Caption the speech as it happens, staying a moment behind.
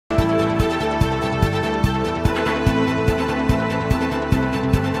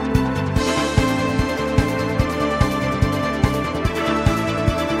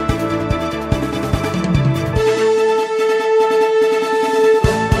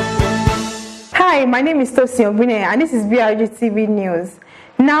Hi, my name is Billionaire and this is BRG TV News.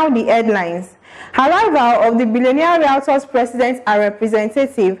 Now the headlines. Arrival of the Billionaire Realtors President and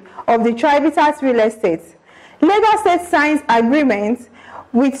representative of the Tribitat Real Estate. Lagos State signs agreement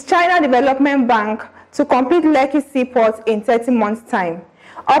with China Development Bank to complete Lekki Seaport in 30 months' time.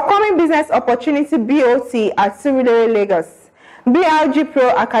 Upcoming business opportunity BOT at Surulere, Lagos. BRG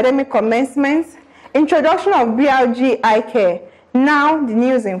PRO Academy commencement. Introduction of BRG iCARE. Now the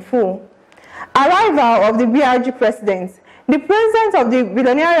news in full. Arrival of the BRG President. The President of the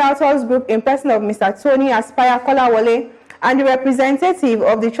Billionaire Realtors Group in person of Mr. Tony Aspire Kolawole and the representative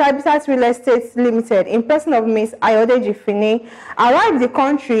of the Tribitat Real Estate Limited in person of Ms. Ayodeji Fini arrived the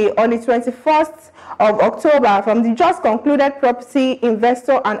country on the 21st of October from the just concluded Property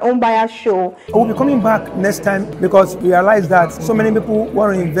Investor and Home Buyer Show. We'll be coming back next time because we realize that so many people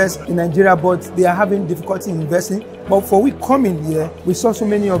want to invest in Nigeria but they are having difficulty investing. But for we coming here, we saw so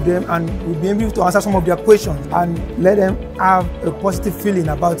many of them and we'll be able to answer some of their questions and let them have a positive feeling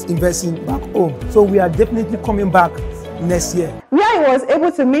about investing back home. So we are definitely coming back next year. Where he was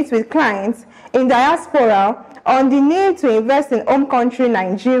able to meet with clients in diaspora on the need to invest in home country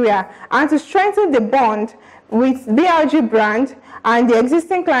Nigeria and to strengthen the bond with BRG brand and the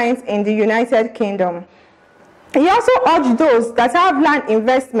existing clients in the United Kingdom. He also urged those that have land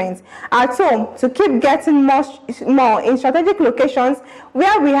investments at home to keep getting more in strategic locations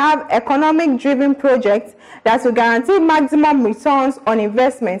where we have economic-driven projects that will guarantee maximum returns on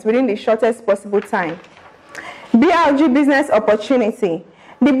investments within the shortest possible time. BRG business opportunity.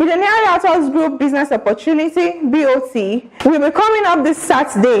 The Billionaire Realtors Group Business Opportunity, BOT, will be coming up this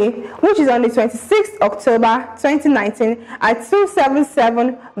Saturday, which is on the 26th October 2019 at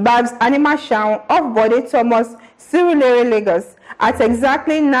 277 Babs Animal Shaun off Bode Thomas, Surulere, Lagos at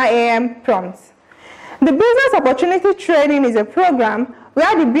exactly 9 a.m. prompt. The Business Opportunity Training is a program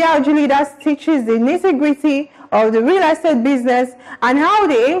where the BRG leaders teaches the nitty-gritty of the real estate business and how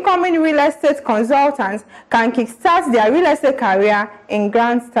the incoming real estate consultants can kickstart their real estate career in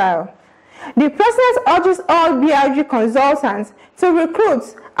grand style. The President urges all BRG consultants to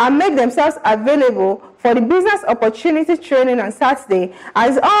recruit and make themselves available for the business opportunity training on Saturday,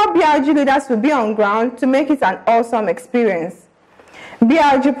 as all BRG leaders will be on ground to make it an awesome experience.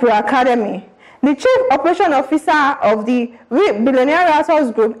 BRG PRO Academy. The Chief Operation Officer of the Billionaire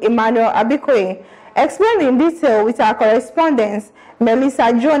Realtors Group, Emmanuel Abikoye, explained in detail with our correspondent,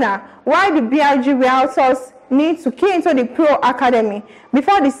 Melissa Jonah, why the BRG Realtors need to key into the Pro Academy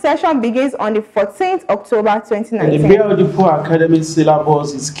before the session begins on the 14th October 2019. The BRG Pro Academy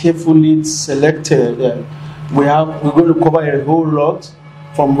syllabus is carefully selected. We're going to cover a whole lot,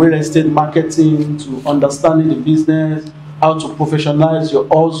 from real estate marketing to understanding the business, how to professionalize your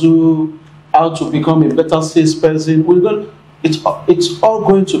hustle, how to become a better salesperson. It's all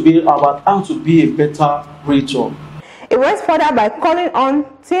going to be about how to be a better realtor. It went further by calling on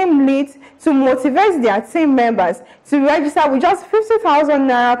team leads to motivate their team members to register with just 50,000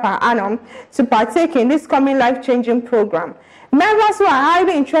 naira per annum to partake in this coming life-changing program. Members who are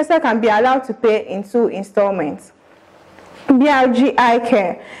highly interested can be allowed to pay in 2 installments. BRG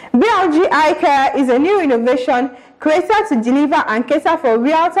iCARE. BRG iCARE is a new innovation created to deliver and cater for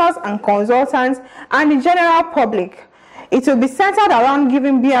realtors and consultants and the general public. It will be centered around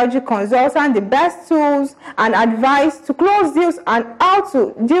giving BRG consultants the best tools and advice to close deals and how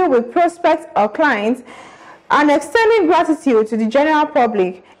to deal with prospects or clients, and extending gratitude to the general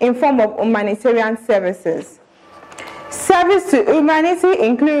public in form of humanitarian services. Service to humanity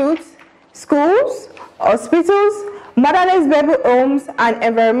includes schools, hospitals, motherless baby homes, and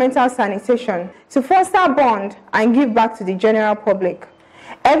environmental sanitation to foster bond and give back to the general public.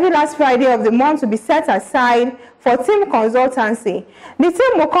 Every last Friday of the month will be set aside for team consultancy. The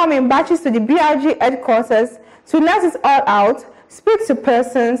team will come in batches to the BRG headquarters to let it all out, speak to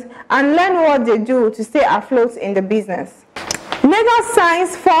persons, and learn what they do to stay afloat in the business. Lagos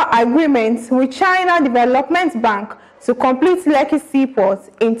signs 4 agreements with China Development Bank to complete Lekki Seaport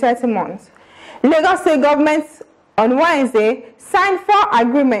in 30 months. Lagos State government on Wednesday signed 4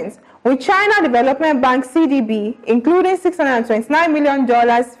 agreements with China Development Bank CDB, including $629 million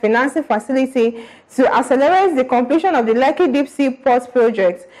financing facility to accelerate the completion of the Lekki Deep Sea Port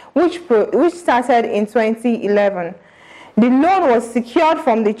project, which started in 2011. The loan was secured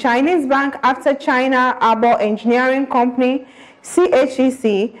from the Chinese bank after China Harbour Engineering Company,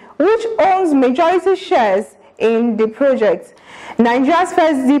 CHEC, which owns majority shares in the project. Nigeria's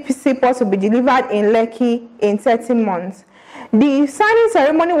first deep sea port will be delivered in Lekki in 30 months. The signing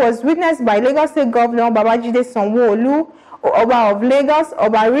ceremony was witnessed by Lagos State Governor Babajide Sanwo-Olu, Oba of Lagos,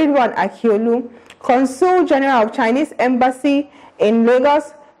 Oba Ridwan Akiolu, Consul General of Chinese Embassy in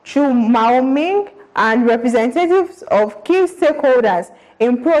Lagos, through Mao Ming and representatives of key stakeholders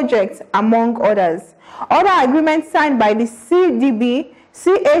in projects, among others. Other agreements signed by the CDB,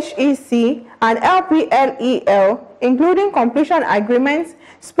 CHEC, and LPLEL, including completion agreements,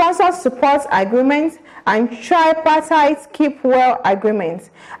 sponsor support agreements, and tripartite keep well agreements.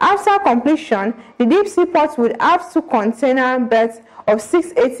 After completion, the deep sea port would have 2 container berths of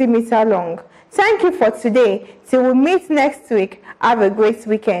 680 meters long. Thank you for today. Till we meet next week, have a great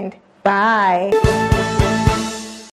weekend. Bye.